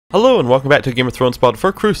Hello and welcome back to Game of Thrones pod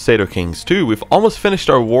for Crusader Kings 2. We've almost finished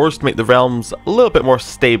our wars to make the realms a little bit more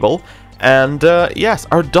stable. And yes,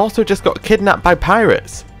 our daughter just got kidnapped by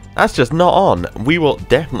pirates. That's just not on. We will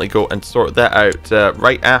definitely go and sort that out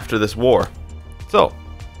right after this war. So,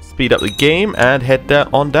 speed up the game and head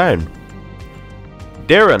on down.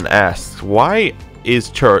 Darren asks, why is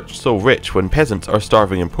church so rich when peasants are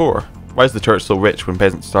starving and poor? Why is the church so rich when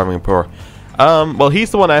peasants are starving and poor? Well,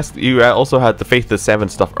 he's the one asked. You also had the Faith of the Seven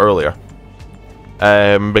stuff earlier.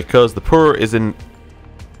 Because the poor is in...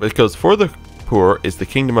 Because for the poor is the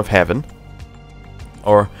kingdom of heaven.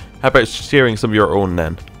 Or, how about sharing some of your own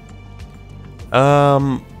then?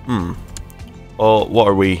 Well, what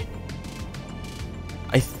are we?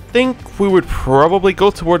 I think we would probably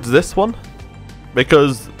go towards this one.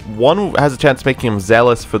 Because one has a chance of making him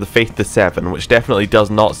zealous for the Faith of the Seven, which definitely does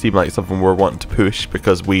not seem like something we're wanting to push,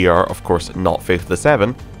 because we are, of course, not Faith of the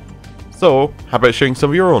Seven. So, how about sharing some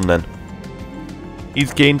of your own then?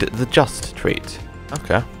 He's gained the Just trait.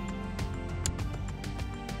 Okay.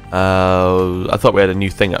 I thought we had a new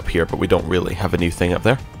thing up here, but we don't really have a new thing up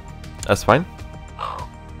there. That's fine.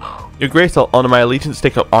 Your Grace, I'll honour my allegiance,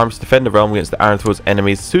 take up arms to defend the realm against the Ironthrone's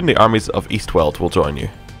enemies. Soon the armies of Eastweld will join you.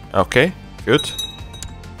 Okay. Good.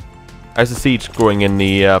 How's the siege going in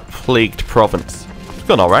the plagued province? It's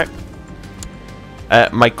going alright.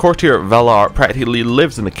 My courtier Valar practically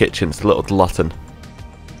lives in the kitchen, it's a little glutton.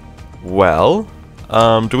 Well,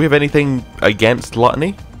 do we have anything against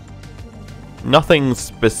gluttony? Nothing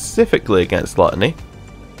specifically against gluttony.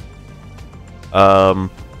 I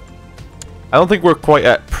don't think we're quite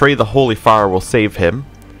at pray the holy fire will save him.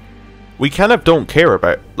 We kind of don't care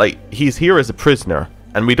about, like, he's here as a prisoner.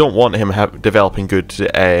 And we don't want him developing good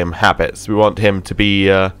habits. We want him to be,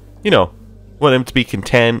 you know, want him to be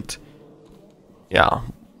content. Yeah,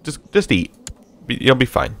 just eat. You'll be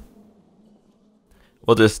fine.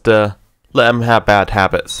 We'll just let him have bad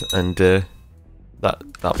habits, and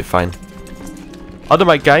that'll be fine. Under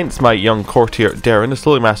my guidance, my young courtier Darren is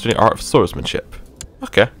slowly mastering the art of swordsmanship.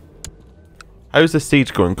 Okay. How's the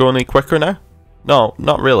siege going? Going any quicker now? No,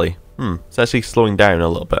 not really. It's actually slowing down a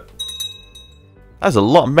little bit. There's a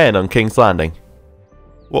lot of men on King's Landing.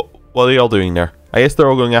 What are they all doing there? I guess they're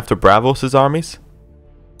all going after Braavos' armies?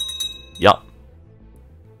 Yup.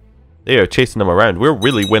 They are chasing them around. We're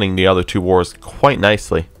really winning the other two wars quite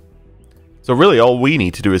nicely. So really all we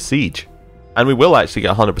need to do is siege. And we will actually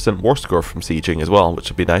get 100% war score from sieging as well,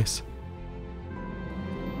 which would be nice.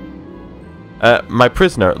 My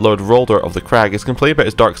prisoner, Lord Rolder of the Crag, is complaining about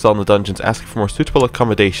his dark cell in the dungeons, asking for more suitable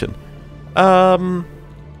accommodation.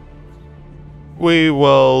 We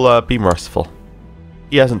will be merciful.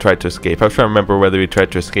 He hasn't tried to escape. I was trying to remember whether he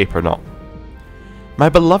tried to escape or not. My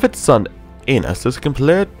beloved son, Aenus, is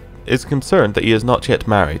concerned that he is not yet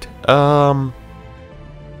married.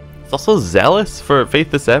 He's also zealous for Faith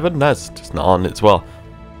the Seven? That's just not on it as well.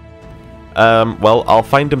 Well, I'll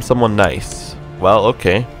find him someone nice. Well,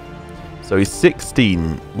 okay. So he's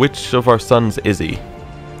 16. Which of our sons is he?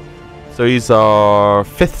 So he's our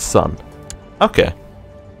 5th son. Okay.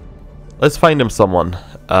 Let's find him someone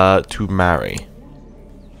to marry.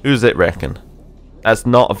 Who's it reckon? That's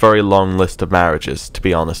not a very long list of marriages, to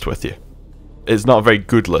be honest with you. It's not a very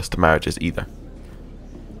good list of marriages either.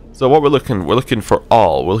 So what we're looking for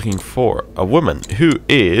all. We're looking for a woman who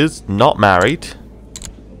is not married.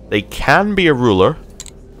 They can be a ruler.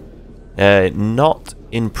 Not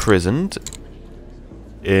imprisoned.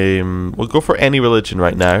 We'll go for any religion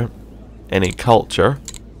right now. Any culture.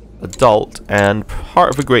 Adult, and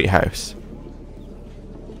part of a great house.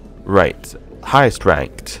 Right. Highest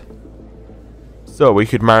ranked. So we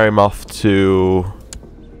could marry him off to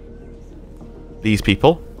these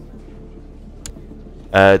people.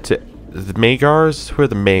 To the Magars. Who are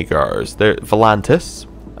the Magars? They're Volantis.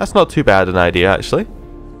 That's not too bad an idea, actually.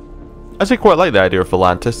 I actually quite like the idea of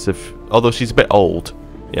Volantis, although she's a bit old.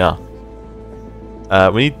 Yeah.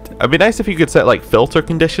 It'd be nice if you could set like filter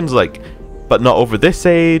conditions, like but not over this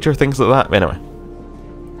age or things like that. Anyway.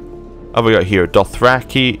 What have we got here?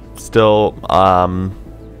 Dothraki. Still,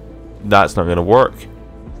 that's not going to work.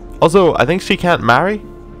 Also, I think she can't marry.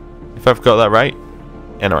 If I've got that right.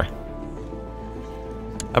 Anyway.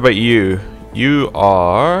 How about you? You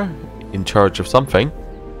are in charge of something.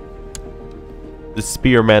 The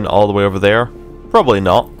spearmen all the way over there. Probably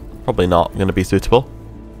not. Probably not going to be suitable.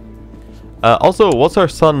 Also, what's our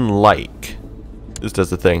son like? This does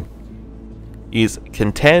the thing. He's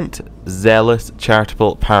content, zealous,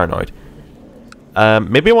 charitable, paranoid.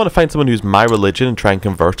 Maybe I want to find someone who's my religion and try and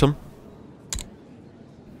convert him.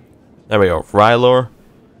 There we go. Rylor.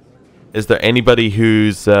 Is there anybody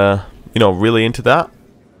who's, you know, really into that?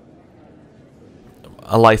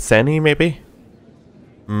 a Lyseni, maybe?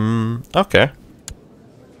 Okay.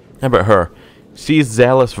 How about her? She's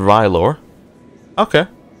Zealous Rylor. Okay.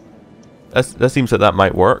 That seems like that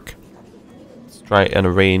might work. Let's try and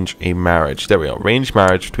arrange a marriage. There we go. Arrange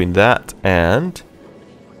marriage between that and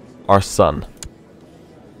our son.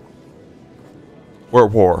 We're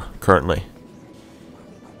at war, currently.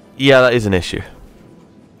 Yeah, that is an issue.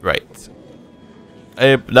 Right.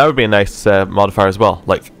 That would be a nice modifier as well.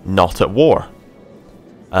 Like, not at war.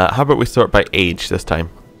 How about we sort by age this time?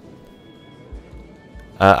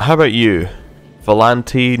 How about you?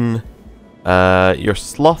 Valentine. You're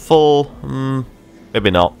slothful.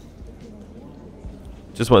 Maybe not.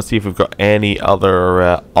 Just want to see if we've got any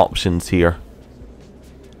other options here.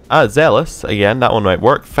 Zealous. Again, that one might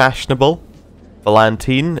work. Fashionable.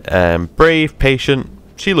 Valentine. Brave. Patient.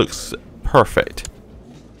 She looks perfect.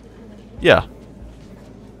 Yeah.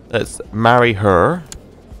 Let's marry her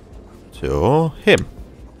to him.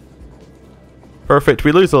 Perfect.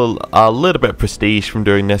 We lose a little bit of prestige from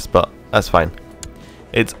doing this, but that's fine.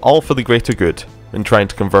 It's all for the greater good in trying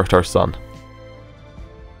to convert our son.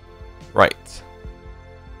 Right.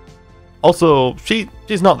 Also,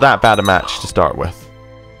 she's not that bad a match to start with.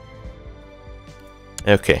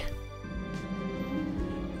 Okay.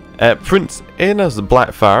 Prince House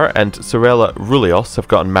Blackfyre and Sorella Rulios have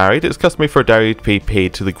gotten married. It's customary for a dowry to be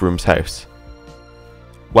paid to the groom's house.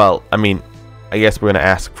 Well, I mean, I guess we're going to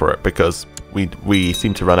ask for it because we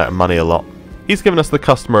seem to run out of money a lot. He's given us the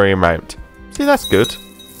customary amount. See, that's good.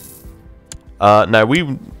 Now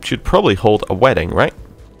we should probably hold a wedding, right?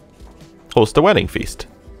 Host a wedding feast.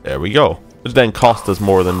 There we go. Which then cost us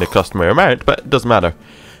more than the customary amount, but it doesn't matter.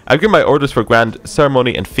 I've given my orders for grand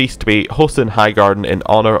ceremony and feast to be hosted in Highgarden in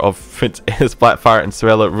honor of Prince House Blackfyre and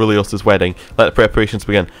Sorella Rulios' wedding. Let the preparations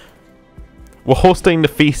begin. We're hosting the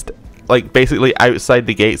feast, like, basically outside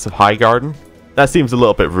the gates of Highgarden. That seems a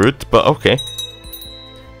little bit rude, but okay.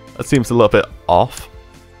 That seems a little bit off.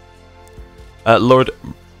 Lord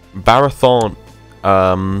Barathon,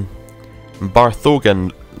 Barthogan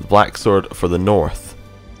Blacksword for the North.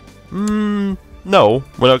 No,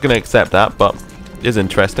 we're not going to accept that, but it is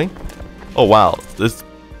interesting. Oh wow, this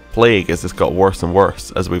plague has just got worse and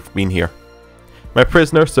worse as we've been here. My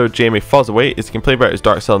prisoner, Sir Jaime Fossaway, is complaining about his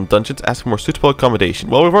dark cell and dungeons, asking for more suitable accommodation.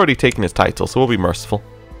 Well, we've already taken his title, so we'll be merciful.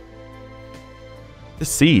 This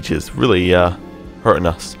siege is really hurting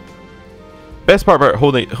us. Best part about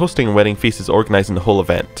hosting a wedding feast is organising the whole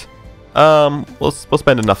event. We'll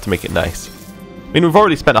spend enough to make it nice. I mean, we've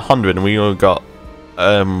already spent 100 and we only got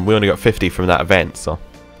 50 from that event, so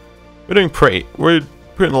we're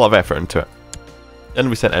putting a lot of effort into it. Then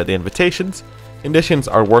we sent out the invitations. Conditions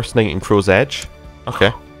are worsening in Crow's Edge.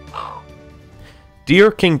 Okay.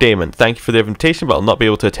 Dear King Daemon, thank you for the invitation, but I'll not be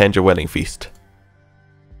able to attend your wedding feast.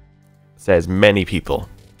 Says many people.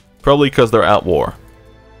 Probably because they're at war.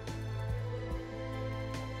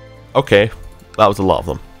 Okay, that was a lot of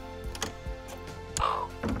them.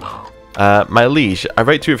 My liege, I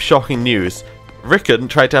write to you with shocking news. Rickon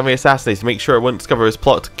tried to have me assassinated to make sure I wouldn't discover his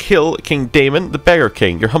plot to kill King Daemon, the Beggar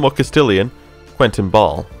King, your humble Castilian, Quentin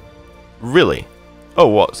Ball. Really? Oh,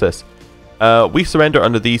 what's this? We surrender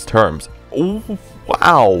under these terms. Oh,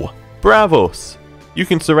 wow! Bravos! You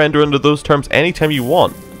can surrender under those terms anytime you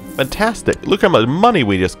want. Fantastic! Look how much money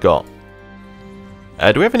we just got.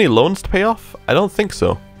 Do we have any loans to pay off? I don't think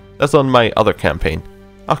so. That's on my other campaign.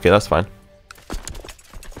 Okay, that's fine.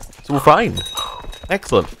 So we're fine.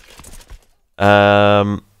 Excellent.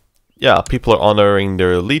 Yeah, people are honouring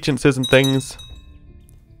their allegiances and things.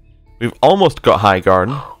 We've almost got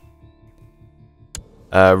Highgarden.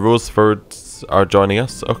 Rosefords are joining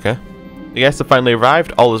us. Okay. The guests have finally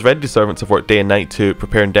arrived. All is ready. The servants have worked day and night to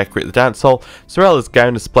prepare and decorate the dance hall. Sorella's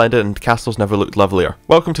gown is splendid and the castle's never looked lovelier.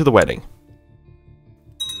 Welcome to the wedding.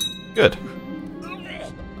 Good.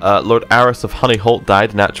 Lord Aris of Honeyholt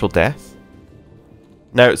died a natural death.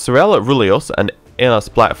 Now, Sorella Rulios and House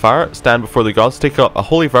Blackfyre stand before the gods to take up a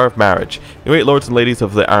holy vow of marriage. The great lords and ladies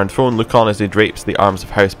of the Iron Throne look on as they drapes the arms of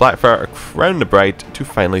House Blackfyre and crown the bride to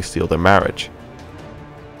finally seal their marriage.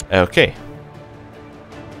 Okay.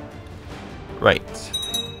 Right.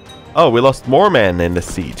 Oh, we lost more men in this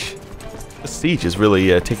siege. This siege is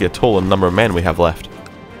really taking a toll on the number of men we have left.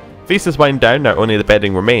 Feast is winding down, now only the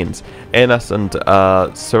bedding remains. Enos and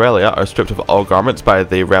Sorella are stripped of all garments by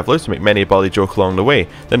the revelers to make many a bawdy joke along the way,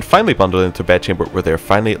 then finally bundled into a bedchamber where they are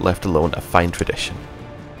finally left alone, a fine tradition.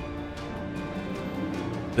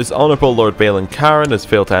 This honourable Lord Balin Karen has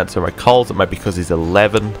failed to answer my calls. It might be because he's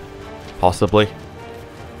 11, possibly.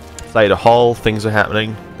 Inside a hall, things are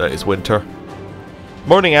happening. That is winter.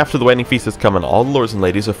 Morning after the wedding feast has come and all the lords and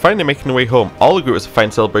ladies are finally making their way home. All agree it was a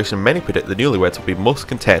fine celebration and many predict the newlyweds will be most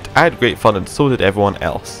content. I had great fun and so did everyone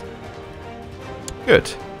else.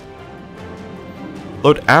 Good.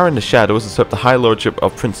 Lord Aaron the Shadow has usurped the High Lordship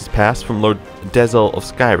of Princess Pass from Lord Dezel of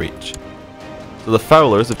Skyreach. So the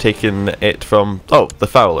Fowlers have taken it from... Oh, the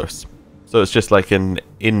Fowlers. So it's just like an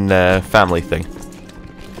in-family thing.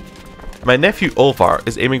 My nephew Olvar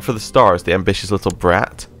is aiming for the stars, the ambitious little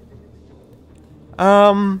brat.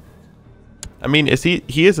 I mean,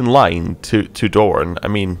 he is in line to Dorne. I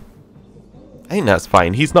mean, I think that's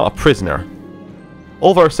fine. He's not a prisoner.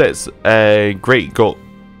 Olvar sets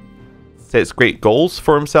great goals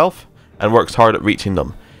for himself and works hard at reaching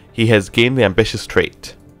them. He has gained the ambitious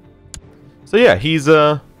trait. So yeah, he's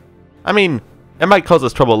I mean, it might cause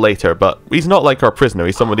us trouble later, but he's not like our prisoner.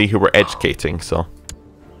 He's somebody who we're educating, so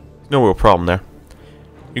no real problem there.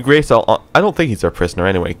 Your Grace, I don't think he's our prisoner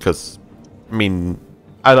anyway, because I mean,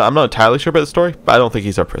 I'm not entirely sure about the story, but I don't think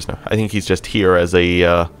he's our prisoner. I think he's just here as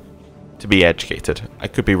a to be educated. I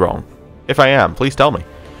could be wrong. If I am, please tell me.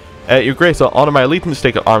 Your Grace, I'll honour my allegiance to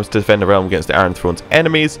take up arms to defend the realm against the Iron Throne's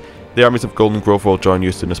enemies. The armies of Golden Grove will join you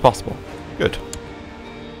as soon as possible. Good.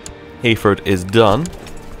 Hayford is done.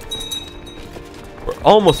 We're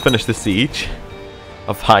almost finished the siege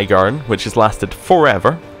of Highgarden, which has lasted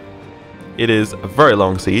forever. It is a very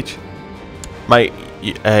long siege. My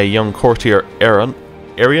young courtier Arian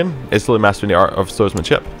is slowly mastering the art of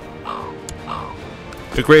swordsmanship.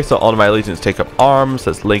 Your Grace, I'll honour my allegiance to take up arms.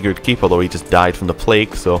 That's Laggard Keep, although he just died from the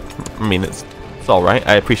plague, so I mean it's alright.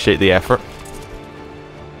 I appreciate the effort.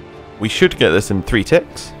 We should get this in 3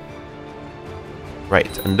 ticks.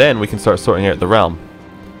 Right, and then we can start sorting out the realm.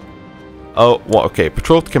 Oh, what? Okay,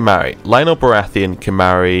 betrothed can marry. Lionel Baratheon can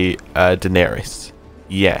marry Daenerys.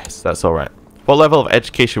 Yes, that's alright. What level of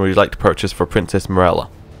education would you like to purchase for Princess Morella?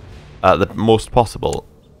 The most possible.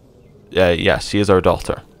 Yes, she is our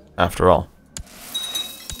daughter, after all.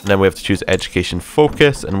 And then we have to choose education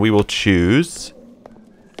focus, and we will choose...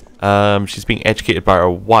 she's being educated by her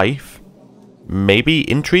wife. Maybe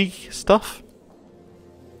intrigue stuff?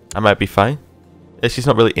 I might be fine. She's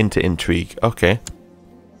not really into intrigue. Okay.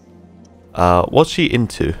 What's she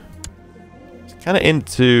into? She's kind of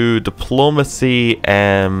into diplomacy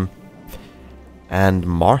and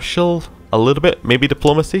martial a little bit. Maybe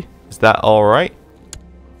diplomacy? Is that alright?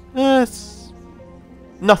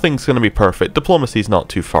 Nothing's going to be perfect. Diplomacy's not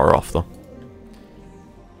too far off though.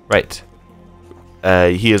 Right.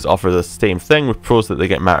 He has offered the same thing with pros that they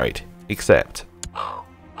get married. Except.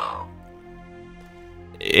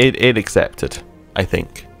 It accepted, I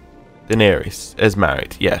think. Daenerys is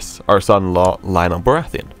married, yes. Our son-in-law, Lionel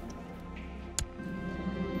Baratheon.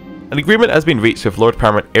 An agreement has been reached with Lord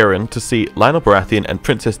Paramount Aeron to see Lionel Baratheon and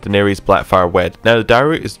Princess Daenerys Blackfyre wed. Now the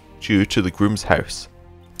dowry is due to the groom's house.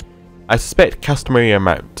 I suspect customary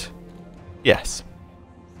amount. Yes.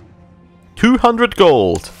 200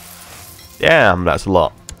 gold! Damn, that's a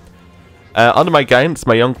lot. Under my guidance,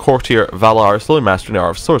 my young courtier Valar is slowly mastering the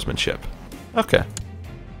art of swordsmanship. Okay.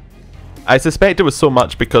 I suspect it was so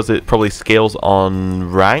much because it probably scales on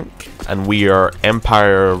rank, and we are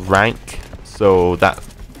Empire rank, so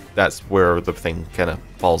that's where the thing kind of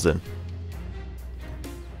falls in.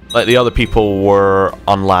 Like the other people were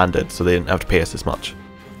unlanded, so they didn't have to pay us as much.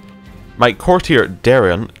 My courtier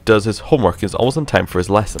Darion does his homework and is always on time for his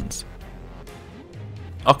lessons.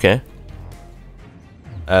 Okay.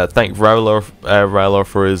 Thank R'hllor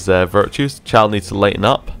for his virtues. Child needs to lighten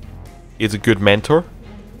up. He's a good mentor.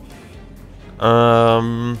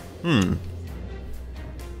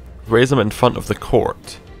 Raise him in front of the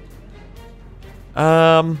court.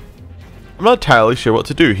 I'm not entirely sure what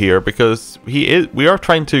to do here because we are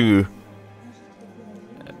trying to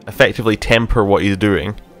effectively temper what he's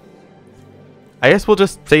doing. I guess we'll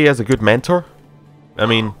just say he has a good mentor. I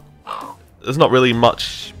mean, there's not really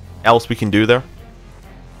much else we can do there.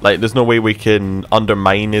 Like, there's no way we can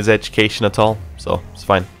undermine his education at all, so it's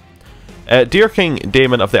fine. Dear King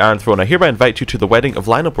Daemon of the Iron Throne, I hereby invite you to the wedding of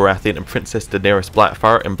Lionel Baratheon and Princess Daenerys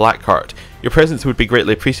Blackfyre in Blackheart. Your presence would be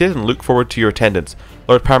greatly appreciated and look forward to your attendance.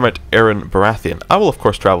 Lord Paramount Aeron Baratheon. I will of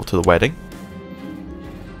course travel to the wedding.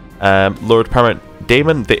 Lord Paramount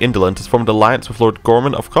Daemon the Indolent has formed an alliance with Lord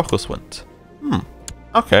Gorman of Cockleswint.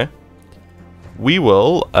 Okay. We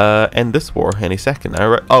will end this war any second.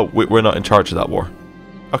 Oh, we're not in charge of that war.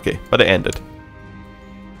 Okay, but it ended.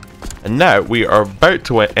 And now we are about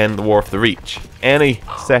to end the War of the Reach. Any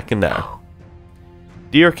second now.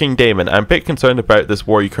 Dear King Daemon, I'm a bit concerned about this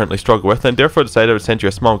war you currently struggle with, and therefore decided I would send you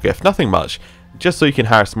a small gift. Nothing much, just so you can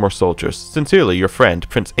hire some more soldiers. Sincerely, your friend,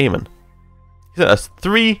 Prince Aemon. He sent us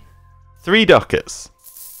three ducats.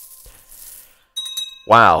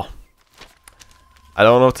 Wow. I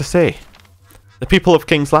don't know what to say. The people of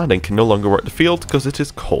King's Landing can no longer work the field because it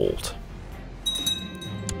is cold.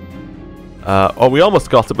 Oh, we almost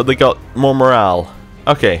got it, but they got more morale.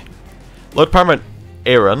 Okay. Lord Paramount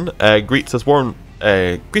Aaron greeted us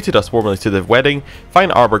warmly to the wedding.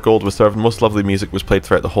 Fine arbor gold was served and most lovely music was played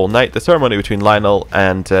throughout the whole night. The ceremony between Lionel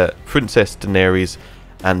and Princess Daenerys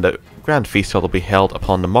and the grand feast will be held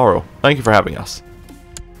upon the morrow. Thank you for having us.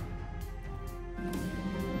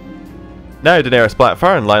 Now Daenerys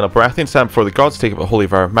Blackfyre and Lionel Baratheon stand before the gods, take up a holy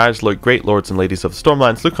vow of marriage. Look, great lords and ladies of the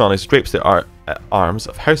Stormlands, look on as drapes the arms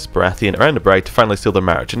of House Baratheon around the bride to finally seal their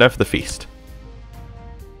marriage. And now for the feast.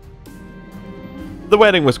 The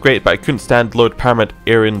wedding was great, but I couldn't stand Lord Paramount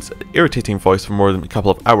Aaron's irritating voice for more than a couple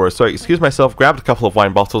of hours, so I excused myself, grabbed a couple of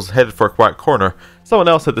wine bottles, and headed for a quiet corner. Someone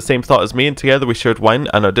else had the same thought as me, and together we shared wine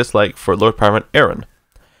and our dislike for Lord Paramount Aaron.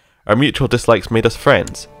 Our mutual dislikes made us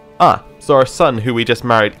friends. Ah, so our son, who we just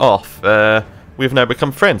married off, we've now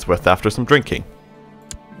become friends with after some drinking.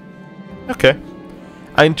 Okay.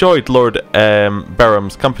 I enjoyed Lord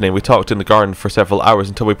Barham's company. We talked in the garden for several hours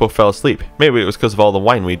until we both fell asleep. Maybe it was because of all the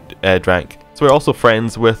wine we drank. So we're also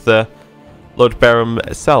friends with Lord Barham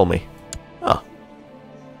Selmy. Oh.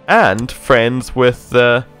 And friends with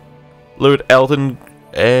Lord Eldon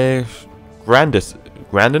Grandison?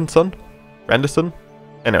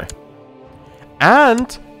 Anyway.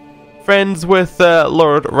 And friends with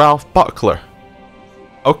Lord Ralph Buckler.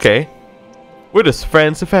 Okay. We're just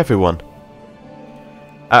friends with everyone.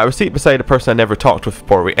 At a seat beside a person I never talked with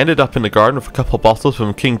before, we ended up in the garden with a couple of bottles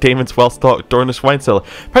from King Daemon's well-stocked Dornish wine cellar.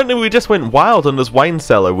 Apparently we just went wild on this wine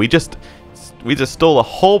cellar. We just stole a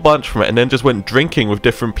whole bunch from it and then just went drinking with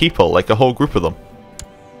different people, like a whole group of them.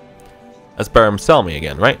 That's Barham Selmy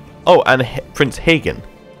again, right? Oh, and Prince Hagen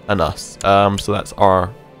and us. So that's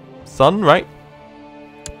our son, right?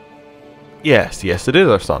 Yes, it is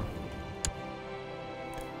our son.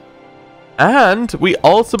 And we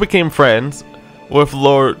also became friends with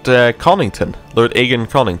Lord Connington, Lord Aegon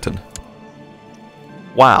Connington.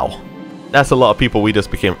 Wow, that's a lot of people we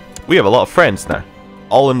just became. We have a lot of friends now,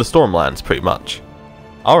 all in the Stormlands, pretty much.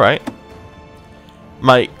 All right.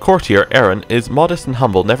 My courtier Aaron is modest and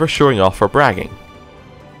humble, never showing off or bragging.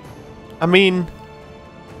 I mean,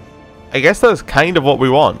 I guess that's kind of what we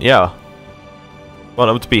want. Yeah,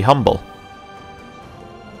 want him to be humble.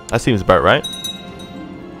 That seems about right.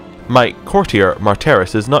 My courtier,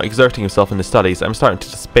 Marteris, is not exerting himself in his studies. I'm starting to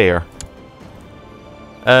despair.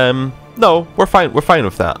 No, we're fine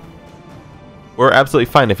with that. We're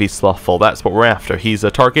absolutely fine if he's slothful. That's what we're after. He's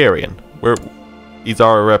a Targaryen. He's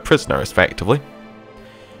our prisoner, effectively.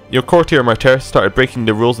 Your courtier, Marteris, started breaking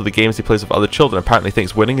the rules of the games he plays with other children. Apparently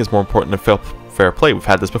thinks winning is more important than fair play. We've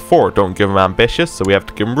had this before. Don't give him ambitious, so we have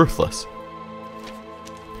to give him ruthless.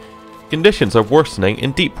 Conditions are worsening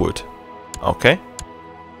in Deepwood. Okay.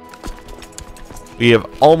 We have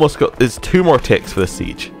almost got... There's 2 more ticks for the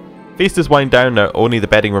siege. Feast is wind down now, only the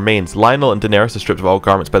bedding remains. Lionel and Daenerys are stripped of all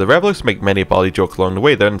garments by the revelers, make many a bawdy joke along the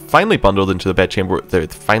way. They're then finally bundled into the bedchamber. They're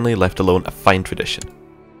finally left alone, a fine tradition.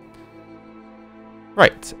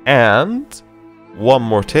 Right, and... 1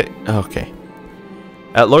 more tick. Okay.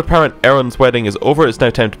 Lord Paramount Aaron's wedding is over. It's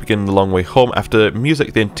now time to begin the long way home. After the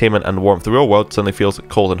music, the entertainment, and the warmth, the real world suddenly feels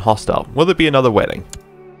cold and hostile. Will there be another wedding?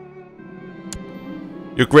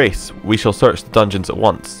 Your Grace, we shall search the dungeons at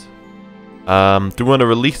once. Do we want to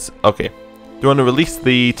release... Okay. Do we want to release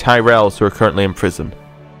the Tyrells who are currently in prison?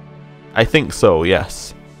 I think so,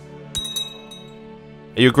 yes.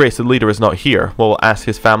 Your Grace, the leader is not here. Well, we'll ask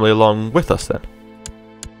his family along with us then.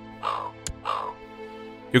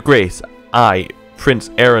 Your Grace, I, Prince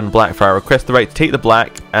Aaron Blackfyre, request the right to take the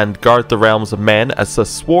Black and guard the realms of men as a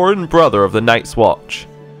sworn brother of the Night's Watch.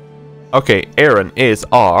 Okay, Aaron is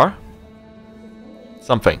our...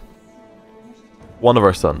 something. One of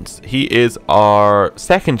our sons. He is our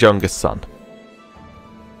second youngest son.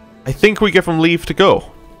 I think we give him leave to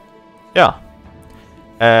go. Yeah.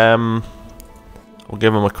 We'll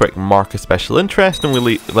give him a quick mark of special interest and we'll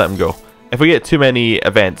let him go. If we get too many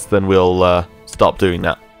events, then we'll stop doing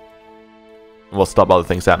that. We'll stop other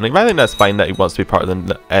things happening. But I think that's fine that he wants to be part of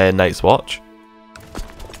the Night's Watch.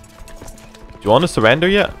 Do you want to surrender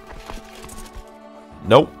yet?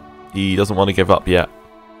 Nope. He doesn't want to give up yet.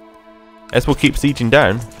 Guess we'll keep sieging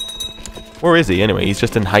down. Where is he anyway? He's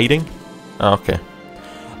just in hiding? Oh, okay.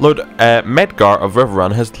 Lord Medgar of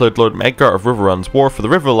Riverrun has declared Lord Medgar of Riverrun's war for the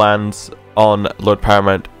Riverlands on Lord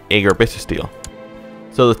Paramount Aeger Bittersteel.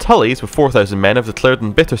 So the Tullys with 4,000 men have declared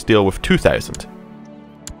on Bittersteel with 2,000.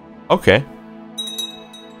 Okay.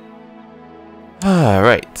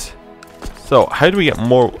 Alright. So, how do we get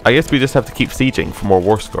more... I guess we just have to keep sieging for more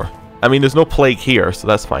war score. I mean, there's no plague here, so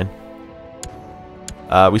that's fine.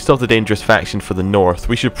 We still have the dangerous faction for the north.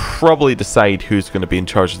 We should probably decide who's going to be in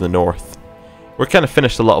charge of the north. We're kind of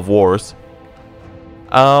finished a lot of wars.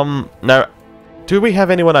 Now, do we have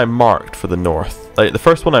anyone I marked for the north? Like, the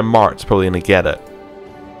first one I marked is probably going to get it.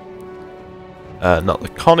 Not the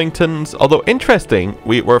Conningtons. Although, interesting,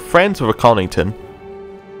 we're friends with a Connington.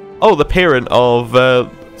 Oh, the parent of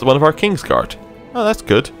one of our Kingsguard. Oh, that's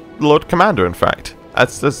good. Lord Commander, in fact.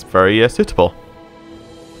 That's very suitable.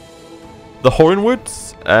 The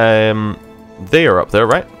Hornwoods, they are up there,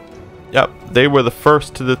 right? Yep, they were the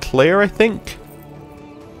first to declare, I think.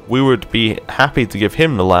 We would be happy to give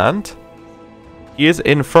him the land. He is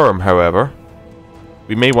infirm, however.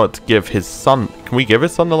 We may want to give his son... Can we give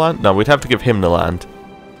his son the land? No, we'd have to give him the land.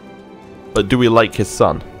 But do we like his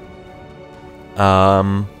son?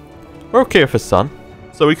 We're okay with his son.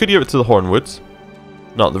 So we could give it to the Hornwoods.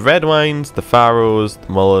 Not the Redwines, the Faroes,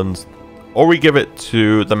 the Mullins... Or we give it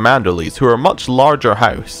to the Manderleys, who are a much larger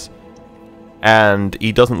house. And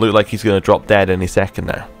he doesn't look like he's going to drop dead any second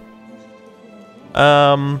now.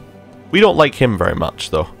 We don't like him very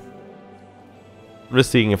much, though. I'm just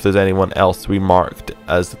seeing if there's anyone else we marked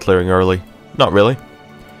as declaring early. Not really.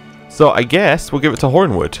 So I guess we'll give it to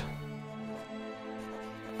Hornwood.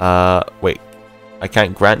 Wait. I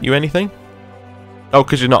can't grant you anything? Oh,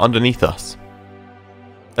 because you're not underneath us.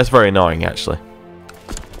 That's very annoying, actually.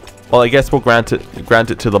 Well, I guess we'll grant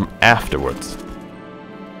it to them afterwards.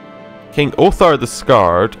 King Othar the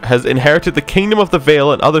Scarred has inherited the Kingdom of the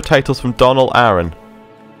Vale and other titles from Donal Arryn.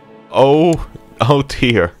 Oh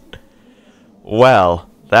dear. Well,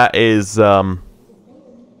 that is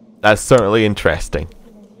that's certainly interesting.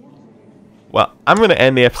 Well, I'm going to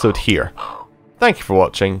end the episode here. Thank you for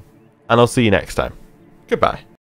watching, and I'll see you next time. Goodbye.